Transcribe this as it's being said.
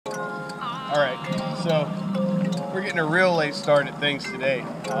Alright, so we're getting a real late start at things today.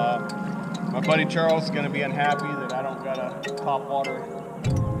 My buddy Charles is going to be unhappy that I don't got a Topwater,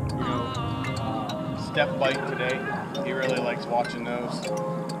 step bite today. He really likes watching those.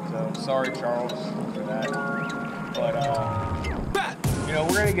 So sorry, Charles, for that. But,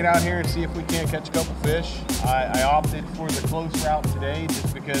 we're going to get out here and see if we can't catch a couple fish. I opted for the close route today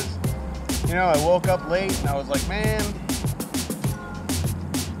just because, I woke up late and I was like, man,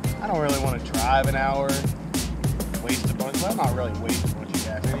 I don't really want to drive an hour, waste a bunch. Well, not really waste a bunch of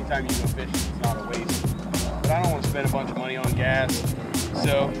gas. Anytime you go fishing, it's not a waste. But I don't want to spend a bunch of money on gas.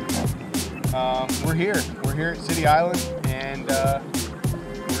 So we're here. We're here at City Island, and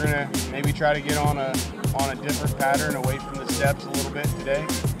we're gonna maybe try to get on a different pattern away from the steps a little bit today,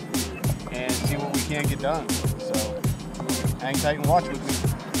 and see what we can get done. So hang tight and watch with me.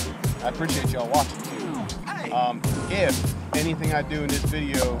 I appreciate y'all watching too. If anything I do in this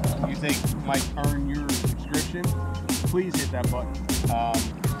video you think might earn your subscription, please hit that button.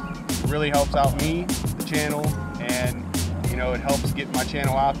 It really helps out me, the channel, and it helps get my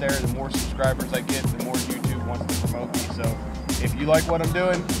channel out there. The more subscribers I get, the more YouTube wants to promote me. So if you like what I'm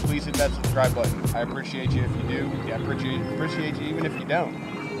doing, please hit that subscribe button. I appreciate you if you do. Yeah, I appreciate you even if you don't.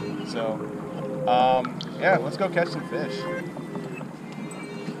 So yeah, let's go catch some fish.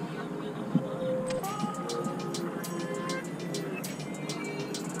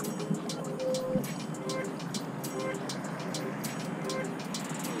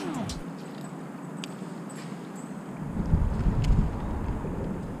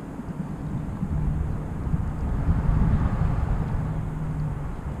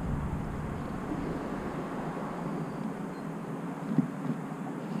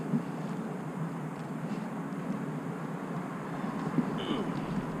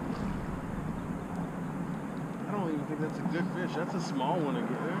 That's a good fish. That's a small one again.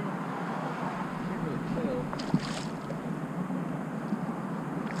 Can't really tell.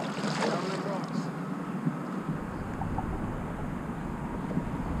 Down the rocks.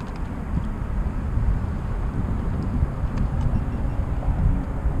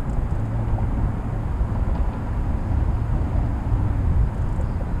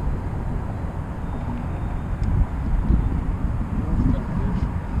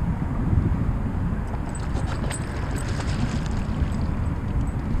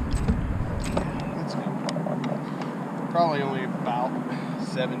 Probably only about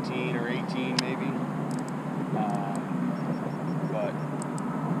 17 or 18 maybe, but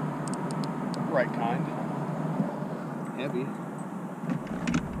right kind. Heavy.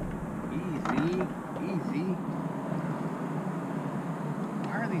 Easy, easy.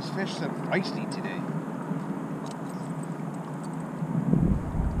 Why are these fish so feisty today?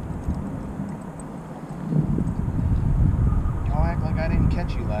 Y'all act like I didn't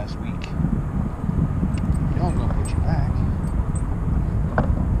catch you last week. I'm gonna put you back.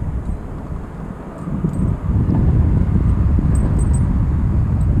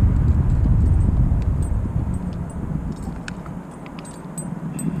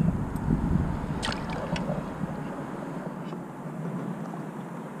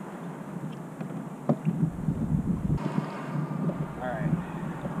 All right,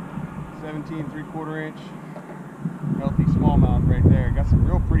 17 3/4 inch healthy smallmouth right there. Got some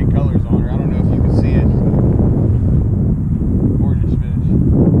real pretty colors on her. I don't know if you can see it.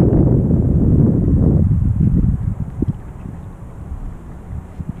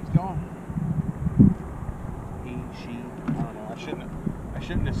 I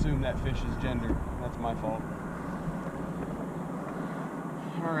shouldn't assume that fish's gender. That's my fault.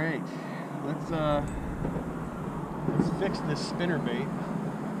 All right, let's fix this spinner bait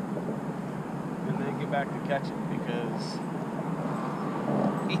and then get back to catching because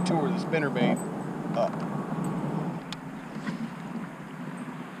he tore the spinner bait up.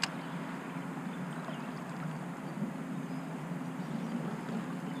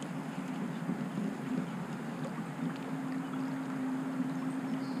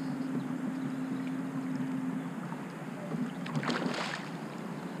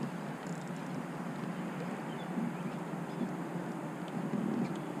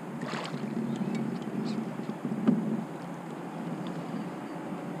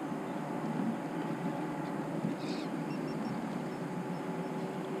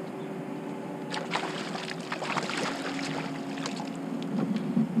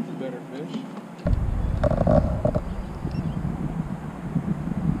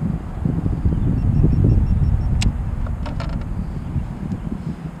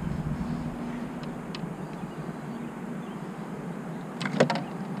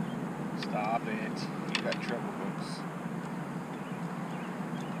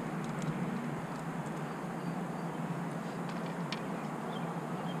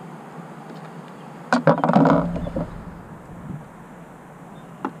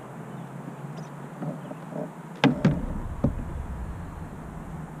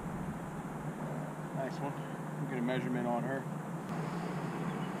 nice one. We'll get a measurement on her.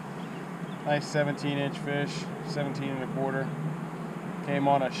 Nice 17-inch fish, 17 1/4. Came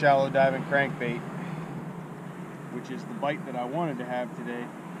on a shallow diving crankbait, which is the bite that I wanted to have today.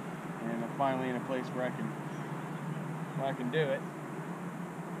 And I'm finally in a place where I can do it.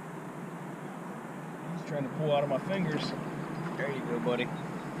 Just trying to pull out of my fingers. There you go, buddy.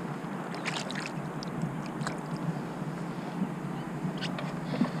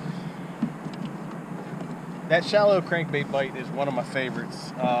 That shallow crankbait bite is one of my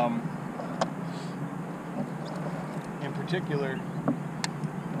favorites. In particular,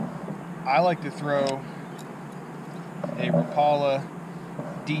 I like to throw a Rapala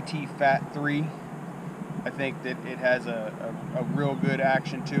DT Fat 3. I think that it has a real good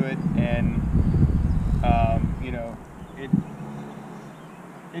action to it, and you know,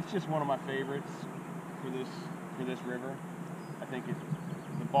 it's just one of my favorites for this river. I think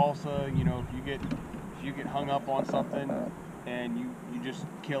the balsa, you know, if you get hung up on something and you just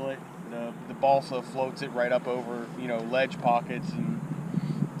kill it, the balsa floats it right up over, you know, ledge pockets and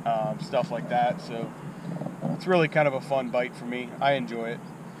stuff like that. So it's really kind of a fun bite for me. I enjoy it.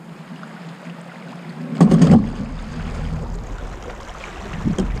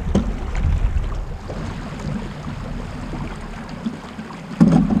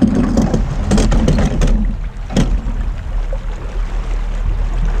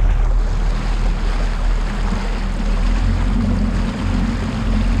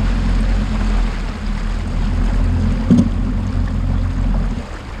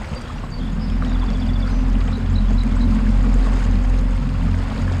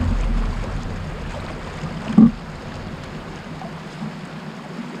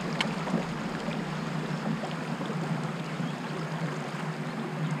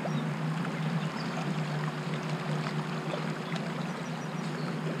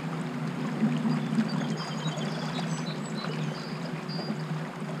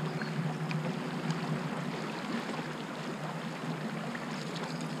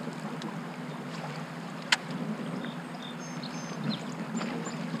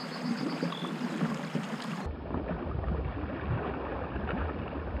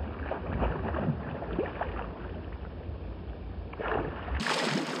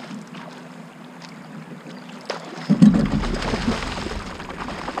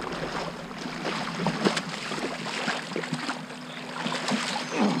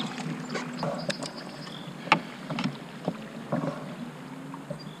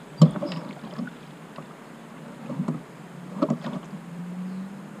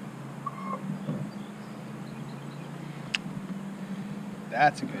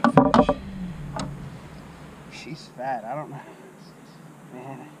 That's a good fish. She's fat. I don't know.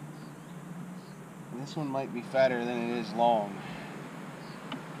 Man, this one might be fatter than it is long.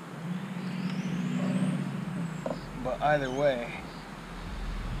 But either way,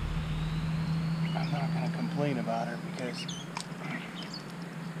 I'm not going to complain about her because she's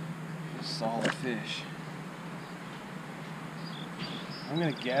a solid fish. I'm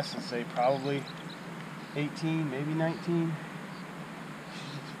going to guess and say probably 18, maybe 19.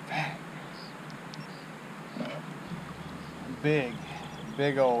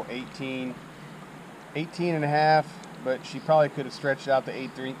 Big old 18 and a half, but she probably could have stretched out to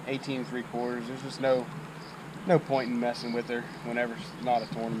 18 3/4. There's just no point in messing with her whenever it's not a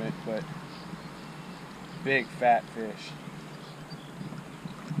tournament, but big fat fish.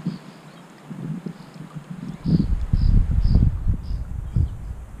 There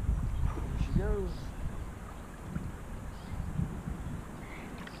she goes.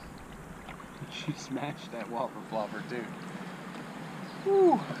 She smashed that Whopper Plopper too.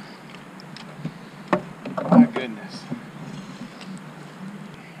 Whew. My goodness.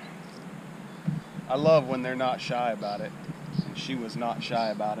 I love when they're not shy about it, and she was not shy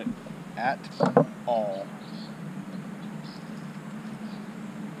about it at all.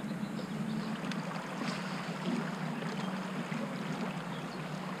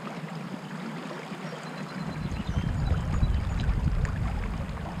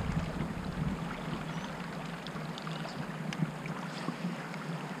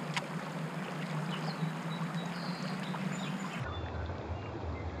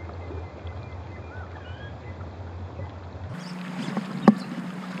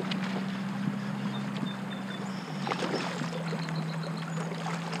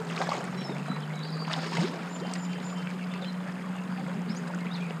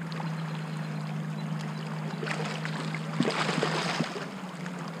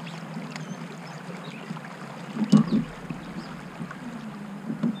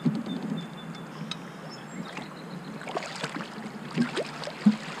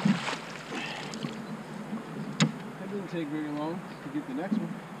 take very long to get the next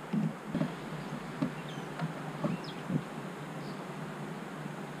one.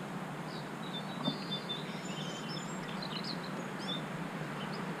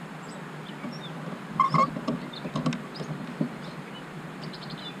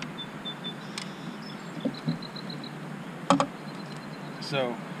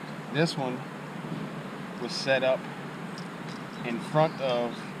 So this one was set up in front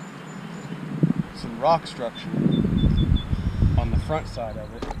of some rock structure on the front side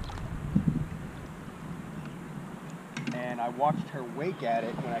of it, and I watched her wake at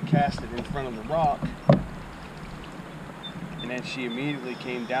it when I cast it in front of the rock, and then she immediately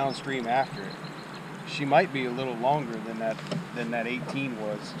came downstream after it. She might be a little longer than that 18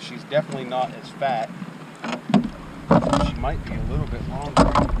 was. She's definitely not as fat. She might be a little bit longer.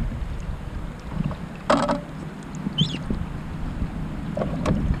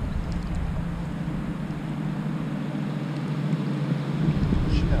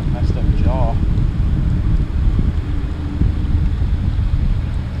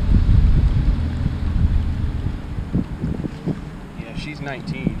 She's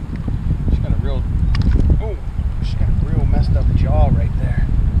 19. She's got a real, she's got a real messed up jaw right there. I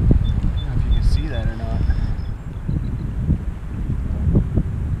don't know if you can see that or not.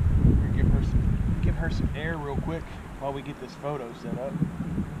 Give her some air real quick while we get this photo set up.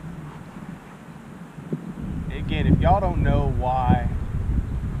 Again, if y'all don't know why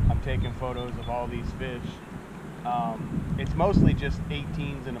I'm taking photos of all these fish, it's mostly just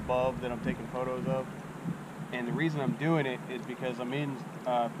 18s and above that I'm taking photos of. And the reason I'm doing it is because I'm in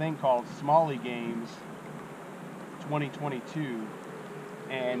a thing called Smalley Games 2022,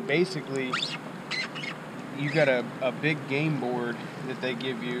 and basically you got a big game board that they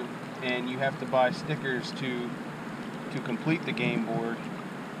give you, and you have to buy stickers to complete the game board.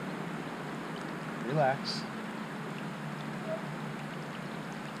 Relax.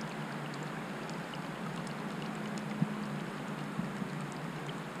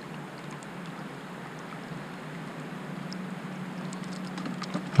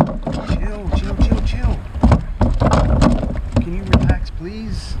 Chill. Can you relax,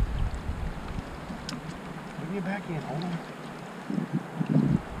 please? Bring your back in, hold on.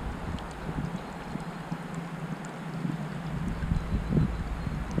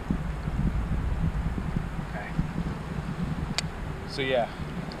 Okay. So yeah,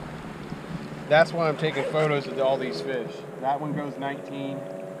 that's why I'm taking photos of all these fish. That one goes 19,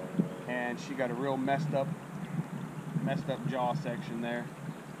 and she got a real messed up jaw section there.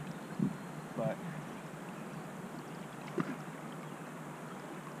 But there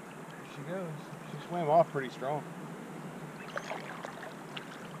she goes. She swam off pretty strong.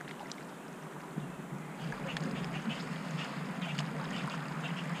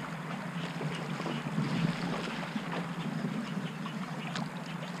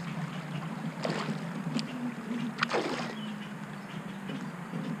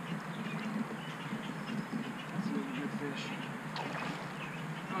 That's a really good fish.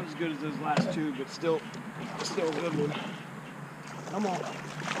 Not as good as those last two, but still a good one. Come on.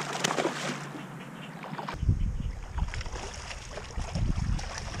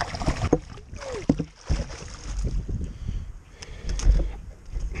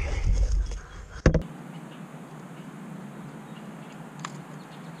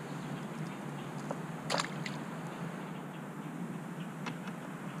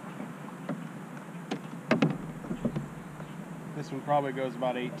 This one probably goes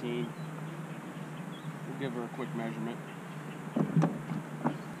about 18. We'll give her a quick measurement.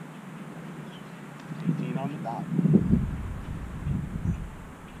 18 on the dot.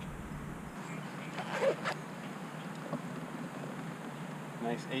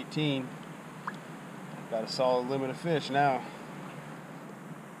 Nice 18. Got a solid limit of fish now.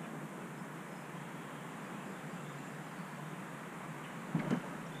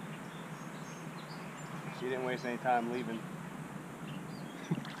 She didn't waste any time leaving.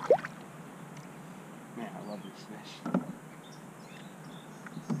 Man, I love these fish.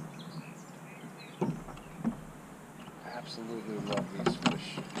 Absolutely love these fish.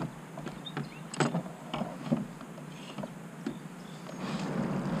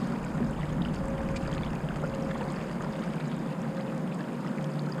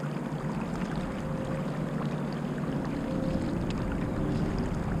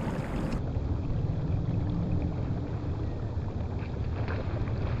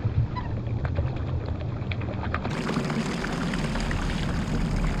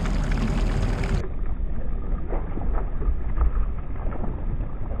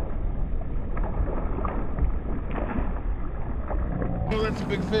 Oh, that's a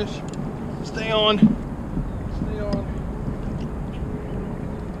big fish. Stay on. Stay on.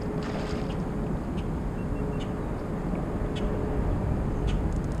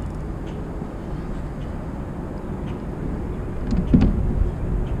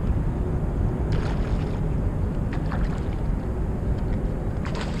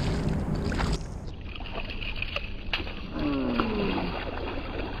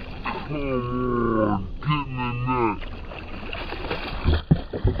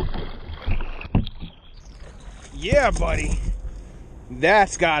 Yeah, buddy.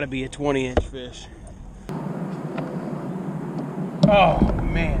 That's got to be a 20-inch fish. Oh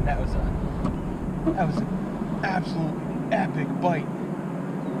man, that was an absolutely epic bite.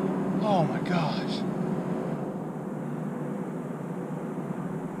 Oh my gosh.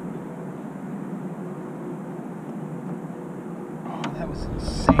 Oh, that was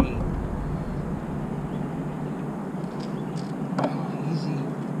insane. Oh, easy.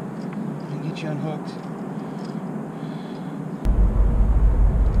 Let me get you unhooked.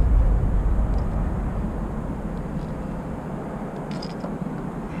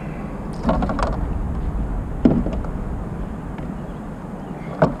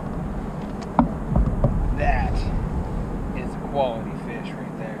 Quality fish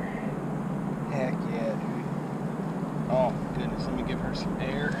right there. Heck yeah, dude. Oh goodness, let me give her some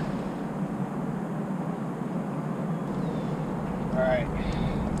air. Alright.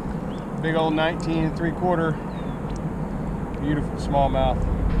 Big old 19 3/4. Beautiful smallmouth.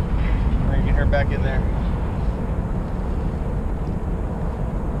 We're gonna get her back in there.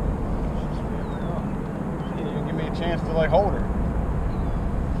 She didn't even give me a chance to like hold her.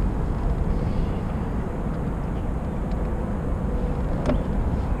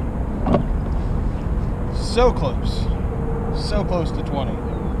 So close to 20,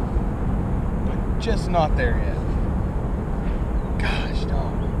 but just not there yet. Gosh dog.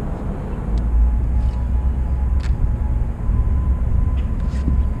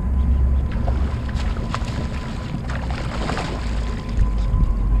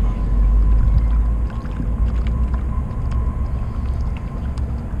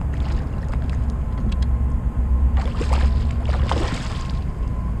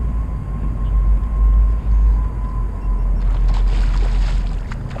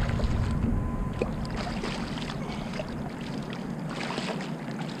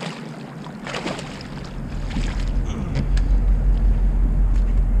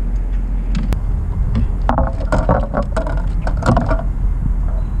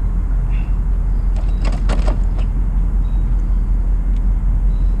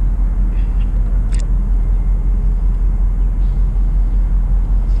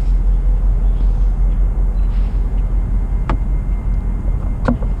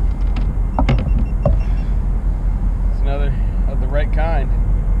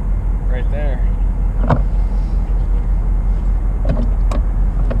 Right there.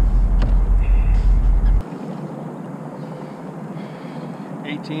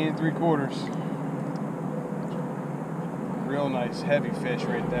 $18 3/4. Real nice heavy fish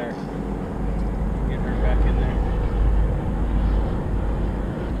right there. Get her back in there.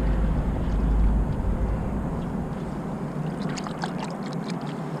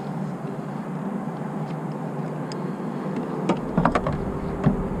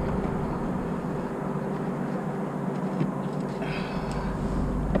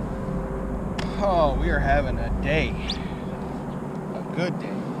 Oh, we are having a day. A good day.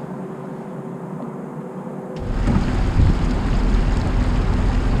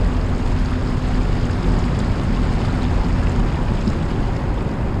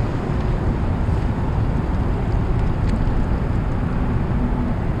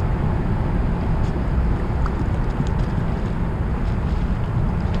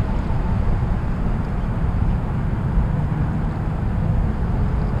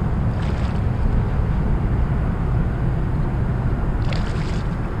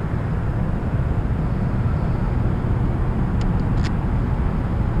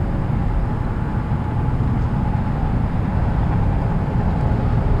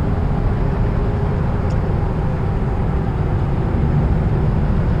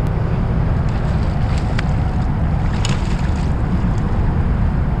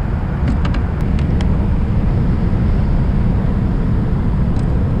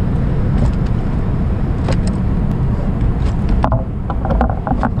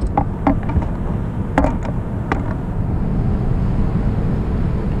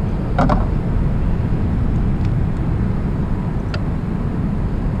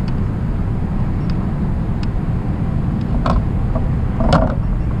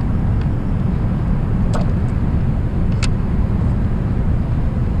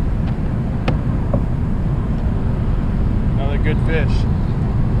 Good fish.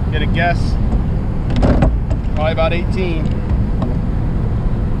 Get a guess. Probably about 18.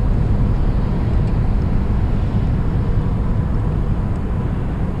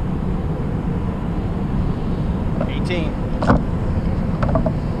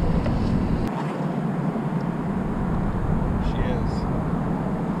 She is.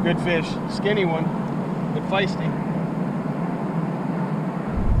 Good fish. Skinny one, but feisty.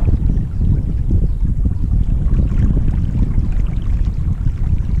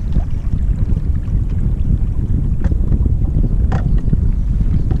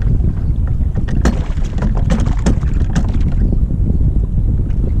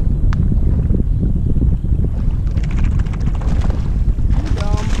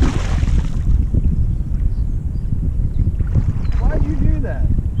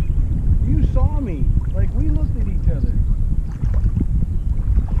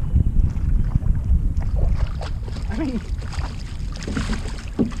 mean,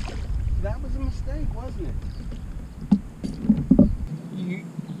 that was a mistake, wasn't it?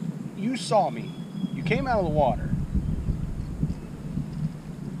 You saw me. You came out of the water.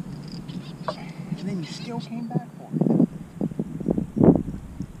 And then you still came back for it.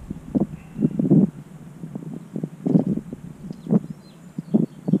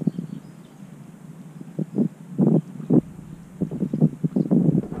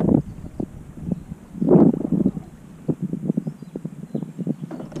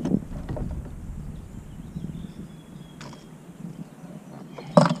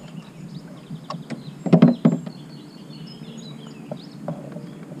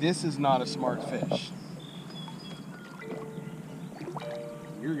 This is not a smart fish.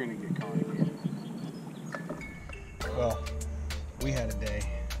 You're gonna get caught again. Well, we had a day.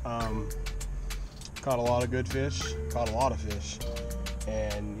 Caught a lot of good fish, caught a lot of fish,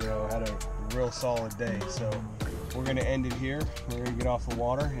 and you know, had a real solid day. So we're gonna end it here. We're gonna get off the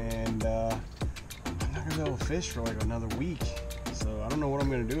water, and I'm not gonna be able to fish for like another week. So I don't know what I'm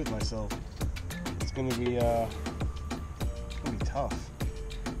gonna do with myself. It's gonna be tough.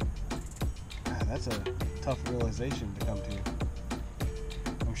 That's a tough realization to come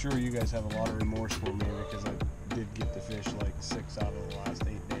to. I'm sure you guys have a lot of remorse for me because I did get to fish like 6 out of the last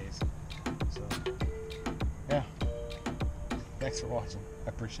 8 days. So, yeah. Thanks for watching. I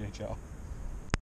appreciate y'all.